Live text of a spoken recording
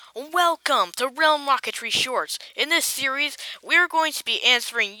Welcome to Realm Rocketry Shorts. In this series, we're going to be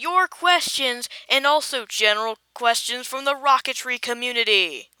answering your questions and also general questions from the rocketry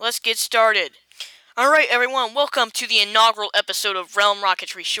community. Let's get started. Alright, everyone, welcome to the inaugural episode of Realm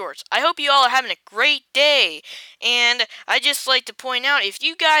Rocketry Shorts. I hope you all are having a great day. And I'd just like to point out, if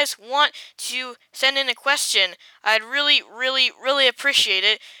you guys want to send in a question, I'd really appreciate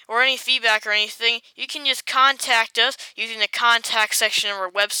it, or any feedback or anything. You can just contact us using the contact section of our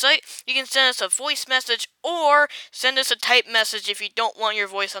website. You can send us a voice message or send us a typed message if you don't want your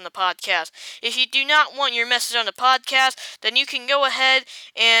voice on the podcast. If you do not want your message on the podcast, then you can go ahead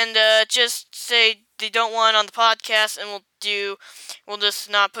and just say they don't want it on the podcast, and we'll just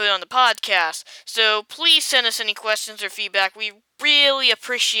not put it on the podcast. So please send us any questions or feedback. We really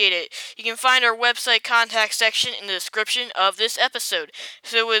appreciate it. You can find our website contact section in the description of this episode.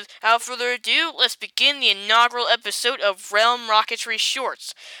 So without further ado, let's begin the inaugural episode of Realm Rocketry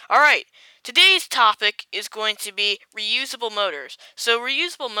Shorts. Alright, today's topic is going to be reusable motors. So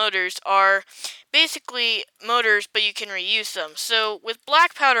reusable motors are basically motors, but you can reuse them. So with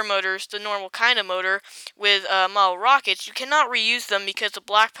black powder motors, the normal kind of motor with model rockets, you cannot reuse them because the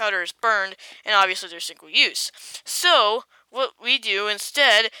black powder is burned, and obviously they're single use. So what we do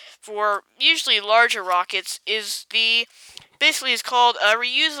instead for usually larger rockets is basically it's called a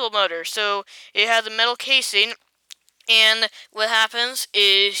reusable motor. So it has a metal casing, and what happens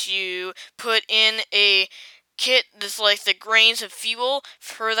is you put in a kit that's like the grains of fuel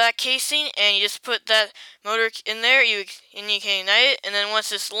for that casing, and you just put that motor in there, and you can ignite it, and then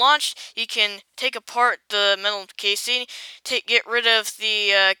once it's launched, you can take apart the metal casing, get rid of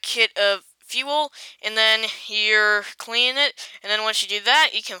the kit of fuel, and then you're cleaning it, and then once you do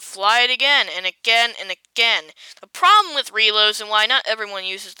that, you can fly it again and again and again. The problem with reloads and why not everyone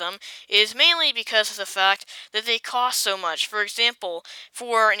uses them is mainly because of the fact that they cost so much. For example,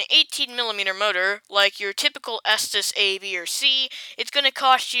 for an 18mm motor, like your typical Estes A, B, or C, it's going to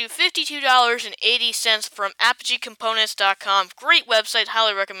cost you $52.80 from ApogeeComponents.com. Great website,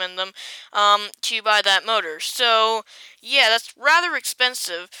 highly recommend them, to buy that motor. So, yeah, that's rather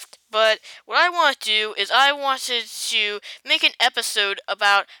expensive. But what I want to do is I wanted to make an episode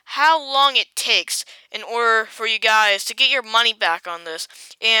about how long it takes in order for you guys to get your money back on this.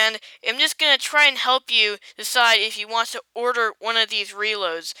 And I'm just going to try and help you decide if you want to order one of these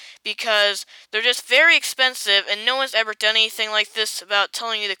reloads, because they're just very expensive and no one's ever done anything like this about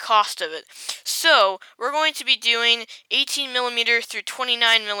telling you the cost of it. So, we're going to be doing 18mm through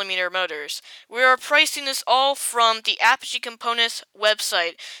 29mm motors. We are pricing this all from the Apogee Components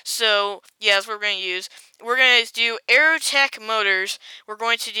website. So, yeah, that's what we're going to use. We're going to do Aerotech motors. We're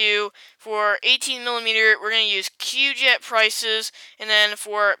going to do, for 18mm, we're going to use Q-Jet prices, and then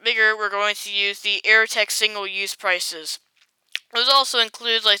for bigger, we're going to use the Aerotech single-use prices. Those also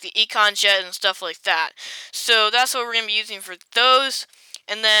include like the Econ Jet and stuff like that. So that's what we're going to be using for those.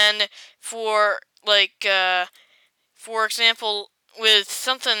 And then for for example, with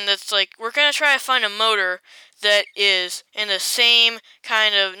something that's like, we're going to try to find a motor that is in the same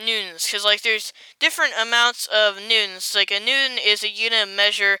kind of newtons, because like there's different amounts of newtons. Like a newton is a unit of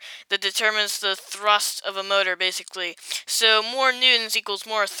measure that determines the thrust of a motor, basically. So more newtons equals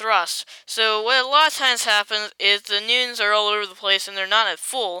more thrust. So what a lot of times happens is the newtons are all over the place and they're not at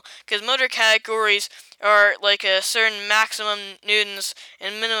full, because motor categories are like a certain maximum newtons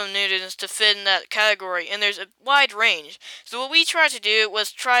and minimum newtons to fit in that category, and there's a wide range. So what we tried to do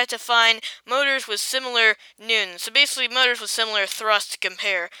was try to find motors with similar newtons. So basically motors with similar thrust to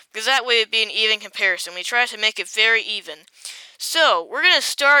compare, because that way it'd be an even comparison. We tried to make it very even. So, we're going to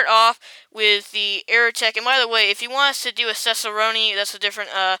start off with the Aerotech. And by the way, if you want us to do a Cesaroni, that's a different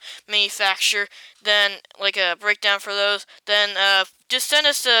manufacturer, then like a breakdown for those, then just send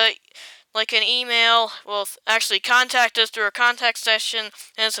us an email. Well, actually contact us through our contact section,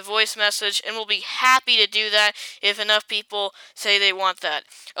 and it's a voice message, and we'll be happy to do that if enough people say they want that.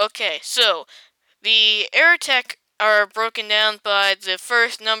 Okay, so the Aerotech are broken down by the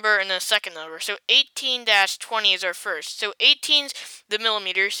first number and the second number. So 18-20 is our first. So 18's the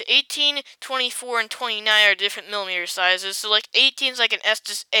millimeters. 18, 24, and 29 are different millimeter sizes. So like 18 is like an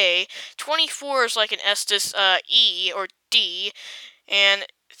Estes A, 24 is like an Estes E or D, and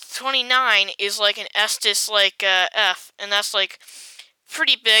 29 is like an Estes F, and that's like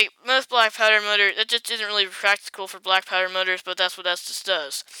pretty big. Most black powder motors, that just isn't really practical for black powder motors, but that's what Estes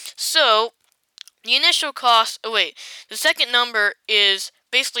does. So the initial cost, the second number is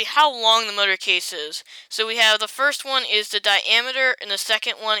basically how long the motor case is. So we have the first one is the diameter, and the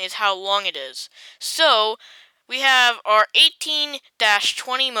second one is how long it is. So we have our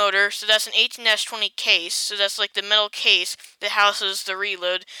 18-20 motor, so that's an 18-20 case, so that's like the metal case that houses the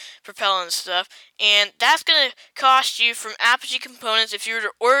reload propellant and stuff, and that's going to cost you from Apogee Components, if you were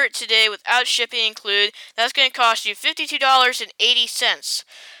to order it today without shipping included, that's going to cost you $52.80.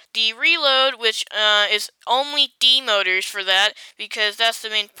 The reload, which is only D motors for that, because that's the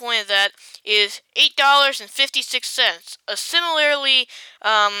main point of that, is $8.56. A similarly,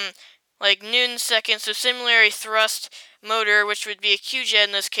 like Newton seconds, so similarly thrust motor, which would be a QJet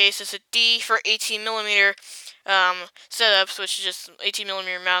in this case, is a D for 18 millimeter setups, which is just 18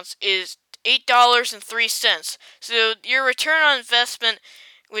 millimeter mounts, is $8.03. So your return on investment,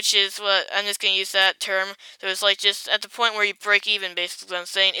 which is what I'm just going to use that term, so it's like just at the point where you break even, basically what I'm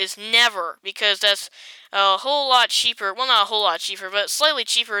saying, is never, because that's a whole lot cheaper, well not a whole lot cheaper, but slightly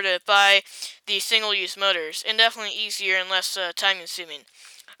cheaper to buy the single-use motors, and definitely easier and less time-consuming.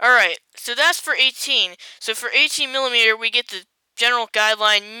 Alright, so that's for 18. So for 18 millimeter, we get the general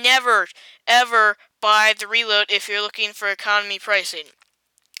guideline, never, ever buy the Reload if you're looking for economy pricing.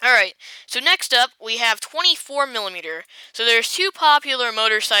 Alright, so next up, we have 24 millimeter. So there's two popular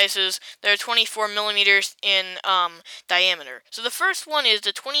motor sizes that are 24 millimeters in diameter. So the first one is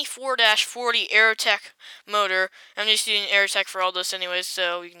the 24-40 Aerotech motor. I'm just using Aerotech for all this anyways,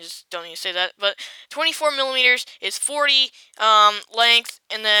 so you can just don't need to say that. But 24 millimeters is 40 length,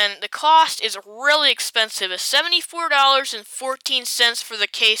 and then the cost is really expensive. It's $74.14 for the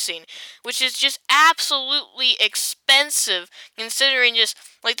casing, which is just absolutely expensive considering just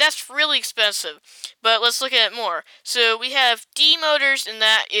like, that's really expensive. But let's look at it more. So we have D motors, and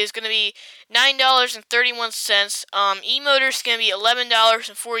that is going to be $9.31. E motors is going to be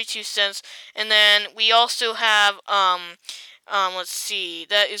 $11.42. And then we also have, let's see,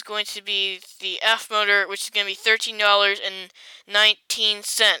 that is going to be the F motor, which is going to be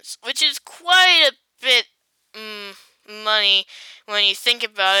 $13.19, which is quite a bit money when you think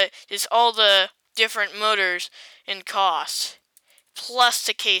about it. Just all the different motors and costs plus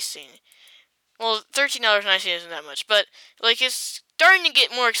the casing. Well, $13.19 isn't that much, but like it's starting to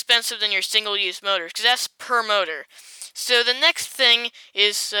get more expensive than your single-use motors, because that's per motor. So the next thing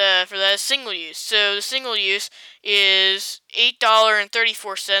is for that is single use. So the single use is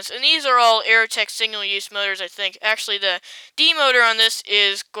 $8.34, and these are all Aerotech single use motors, I think. Actually, the D motor on this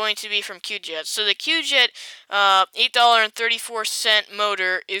is going to be from QJet. So the QJet $8.34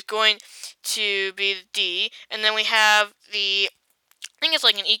 motor is going to be the D, and then we have the I think it's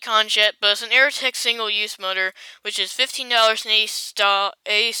like an Econ jet, but it's an Aerotech single-use motor, which is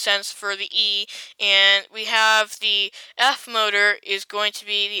 $15.80 for the E, and we have the F motor is going to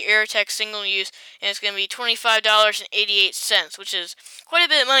be the Aerotech single-use, and it's going to be $25.88, which is quite a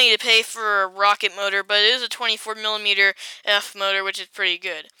bit of money to pay for a rocket motor, but it is a 24mm F motor, which is pretty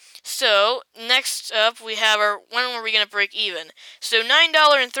good. So, next up, we have our, when are we going to break even? So,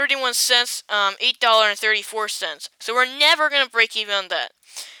 $9.31, $8.34. So, we're never going to break even on that.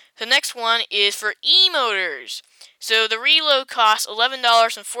 The next one is for E-motors. So, the reload costs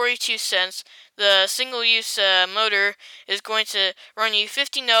 $11.42. The single-use motor is going to run you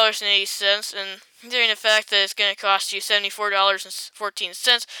 $15.80, and considering the fact that it's going to cost you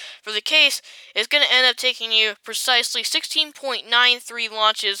 $74.14 for the case, it's going to end up taking you precisely 16.93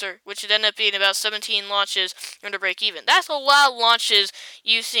 launches, or which would end up being about 17 launches in order to break even. That's a lot of launches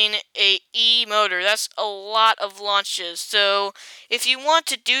using a E motor. That's a lot of launches. So if you want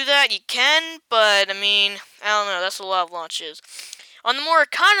to do that, you can, but I mean, I don't know, that's a lot of launches. On the more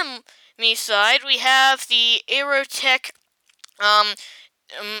economy side, we have the Aerotech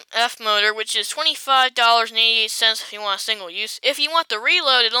F motor, which is $25.88 if you want a single use. If you want the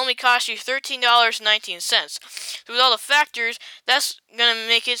reload, it only costs you $13.19. So with all the factors, that's going to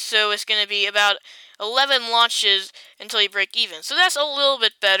make it so it's going to be about 11 launches until you break even. So that's a little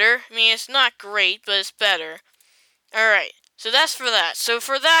bit better. I mean, it's not great, but it's better. Alright, so that's for that. So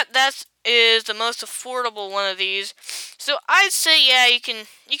for that is the most affordable one of these. So I'd say, yeah, you can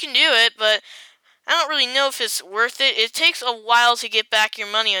do it, but I don't really know if it's worth it. It takes a while to get back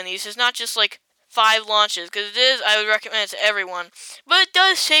your money on these. It's not just like 5 launches, because it is, I would recommend it to everyone. But it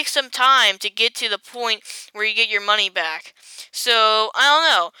does take some time to get to the point where you get your money back. So, I don't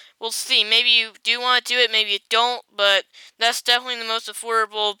know. We'll see. Maybe you do want to do it, maybe you don't, but that's definitely the most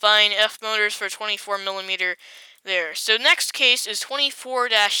affordable buying F motors for 24mm There. So next case is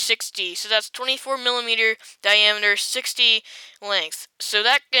 24-60. So that's 24 millimeter diameter, 60 length. So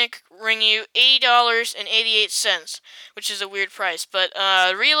that's going to bring you $80.88, which is a weird price. But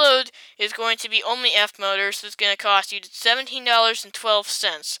reload is going to be only F motor, so it's going to cost you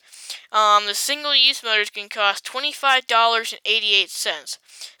 $17.12. The single-use motors can cost $25.88. So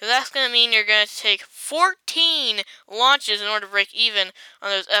that's going to mean you're going to take 14 launches in order to break even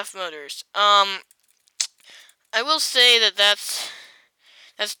on those F motors. I will say that that's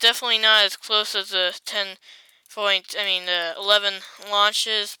definitely not as close as the 11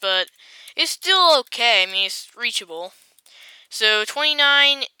 launches, but it's still okay. I mean, it's reachable. So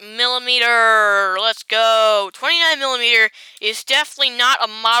 29 millimeter, let's go. 29 millimeter is definitely not a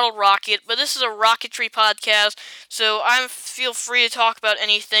model rocket, but this is a rocketry podcast, so I feel free to talk about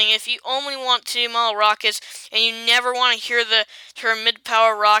anything. If you only want to model rockets and you never want to hear the term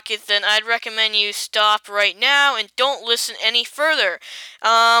mid-power rocket, then I'd recommend you stop right now and don't listen any further.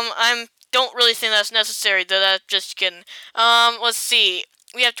 I don't really think that's necessary, though. That's just kidding. Let's see.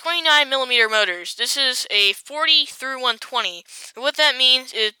 We have 29 millimeter motors. This is a 40 through 120. And what that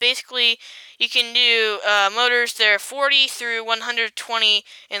means is basically you can do motors that are 40 through 120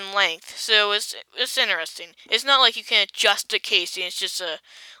 in length. So it's interesting. It's not like you can adjust the casing. It's just a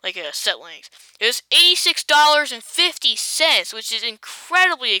set length. It's $86.50, which is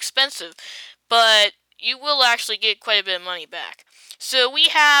incredibly expensive, but you will actually get quite a bit of money back. So we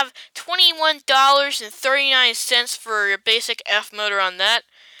have $21.39 for your basic F motor on that.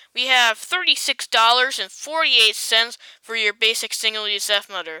 We have $36.48 for your basic single-use F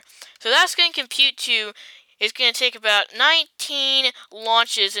motor. So that's going to compute to, it's going to take about 19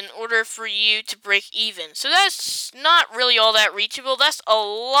 launches in order for you to break even. So that's not really all that reachable. That's a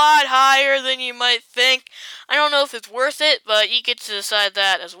lot higher than you might think. I don't know if it's worth it, but you get to decide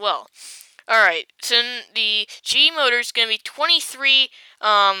that as well. Alright, so the G motor is going to be 23,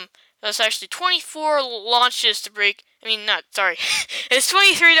 that's actually 24 launches to break, it's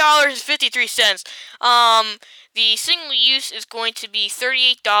 $23.53. The single use is going to be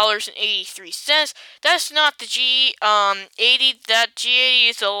 $38.83. That's not the G80, that G80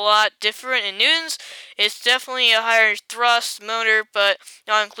 is a lot different in newtons. It's definitely a higher thrust motor, but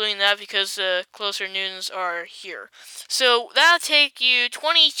not including that because the closer newtons are here. So that'll take you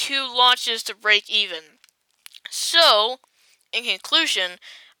 22 launches to break even. So, in conclusion,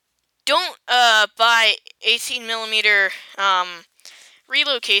 don't buy 18 millimeter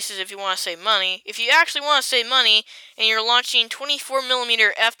reload cases if you want to save money. If you actually want to save money and you're launching 24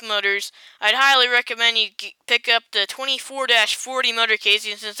 millimeter F motors, I'd highly recommend you pick up the 24-40 motor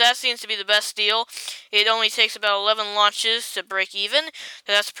casing, since that seems to be the best deal. It only takes about 11 launches to break even, so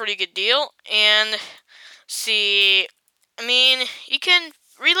that's a pretty good deal. And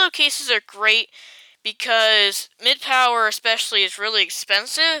reload cases are great because mid-power especially is really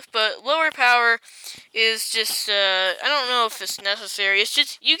expensive, but lower power is just, I don't know if it's necessary. It's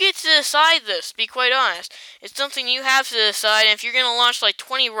just, you get to decide this, be quite honest. It's something you have to decide, and if you're going to launch like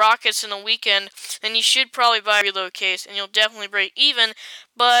 20 rockets in a weekend, then you should probably buy a reload case, and you'll definitely break even,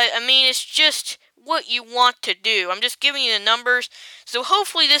 but, it's just what you want to do. I'm just giving you the numbers. So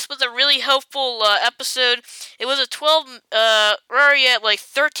hopefully this was a really helpful episode. It was a 12, we're already at like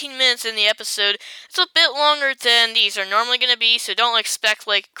 13 minutes in the episode. It's a bit longer than these are normally going to be, so don't expect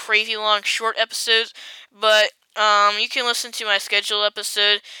like crazy long short episodes, but you can listen to my scheduled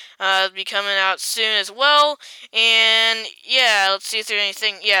episode. It'll be coming out soon as well. And yeah, let's see if there's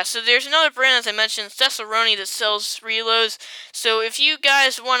anything. Yeah, so there's another brand, as I mentioned, Cesaroni, that sells reloads. So if you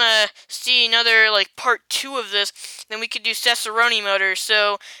guys want to see another like part 2 of this, then we could do Cesaroni motors.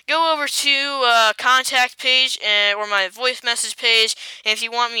 So go over to contact page or my voice message page, and if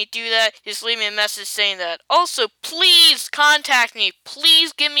you want me to do that, just leave me a message saying that. Also, please contact me.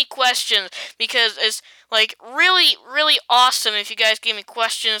 Please give me questions, because it's like really, really awesome if you guys give me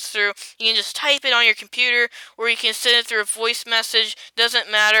questions through, you can just type it on your computer, or you can send it through a voice message, doesn't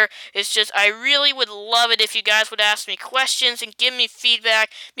matter. It's just, I really would love it if you guys would ask me questions and give me feedback,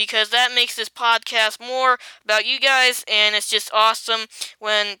 because that makes this podcast more about you guys, and it's just awesome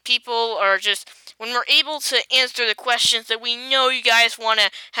when when we're able to answer the questions that we know you guys want to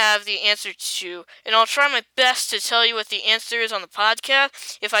have the answer to. And I'll try my best to tell you what the answer is on the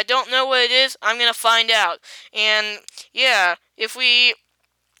podcast. If I don't know what it is, I'm going to find out. And yeah, if we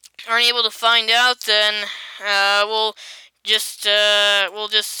aren't able to find out, then we'll just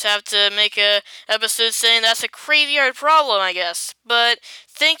have to make a episode saying that's a crazy hard problem, I guess. But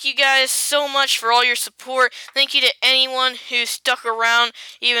thank you guys so much for all your support. Thank you to anyone who stuck around,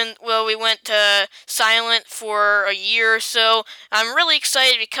 even though we went silent for a year or so. I'm really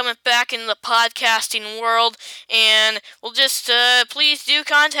excited to be coming back in the podcasting world, and we'll just please do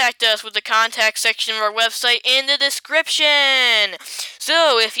contact us with the contact section of our website in the description.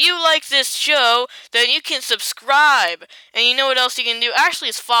 So if you like this show, then you can subscribe, and you know what else you can do? Actually,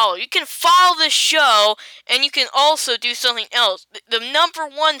 it's follow. You can follow the show, and you can also do something else. The number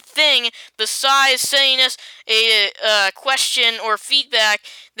one thing besides sending us a question or feedback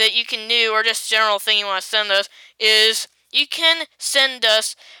that you can do, or just general thing you want to send us, is you can send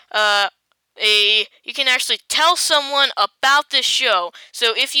us you can actually tell someone about this show.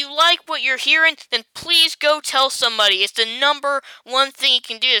 So if you like what you're hearing, then please go tell somebody. It's the number one thing you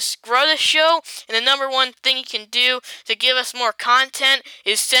can do to grow the show, and the number one thing you can do to give us more content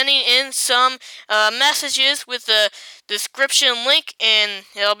is sending in some messages with the description link, and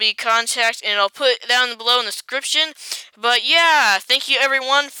it'll be contact, and I'll put it down below in the description. But yeah, thank you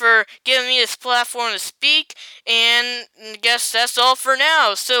everyone for giving me this platform to speak, and I guess that's all for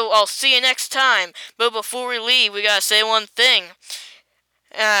now. So I'll see you next time. But before we leave, we gotta say one thing.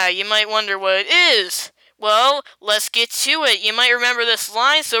 You might wonder what it is. Well, let's get to it. You might remember this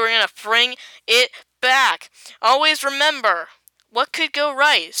line, so we're gonna bring it back. Always remember, what could go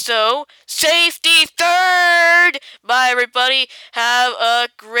right? So, safety third! Bye, everybody. Have a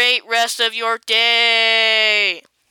great rest of your day.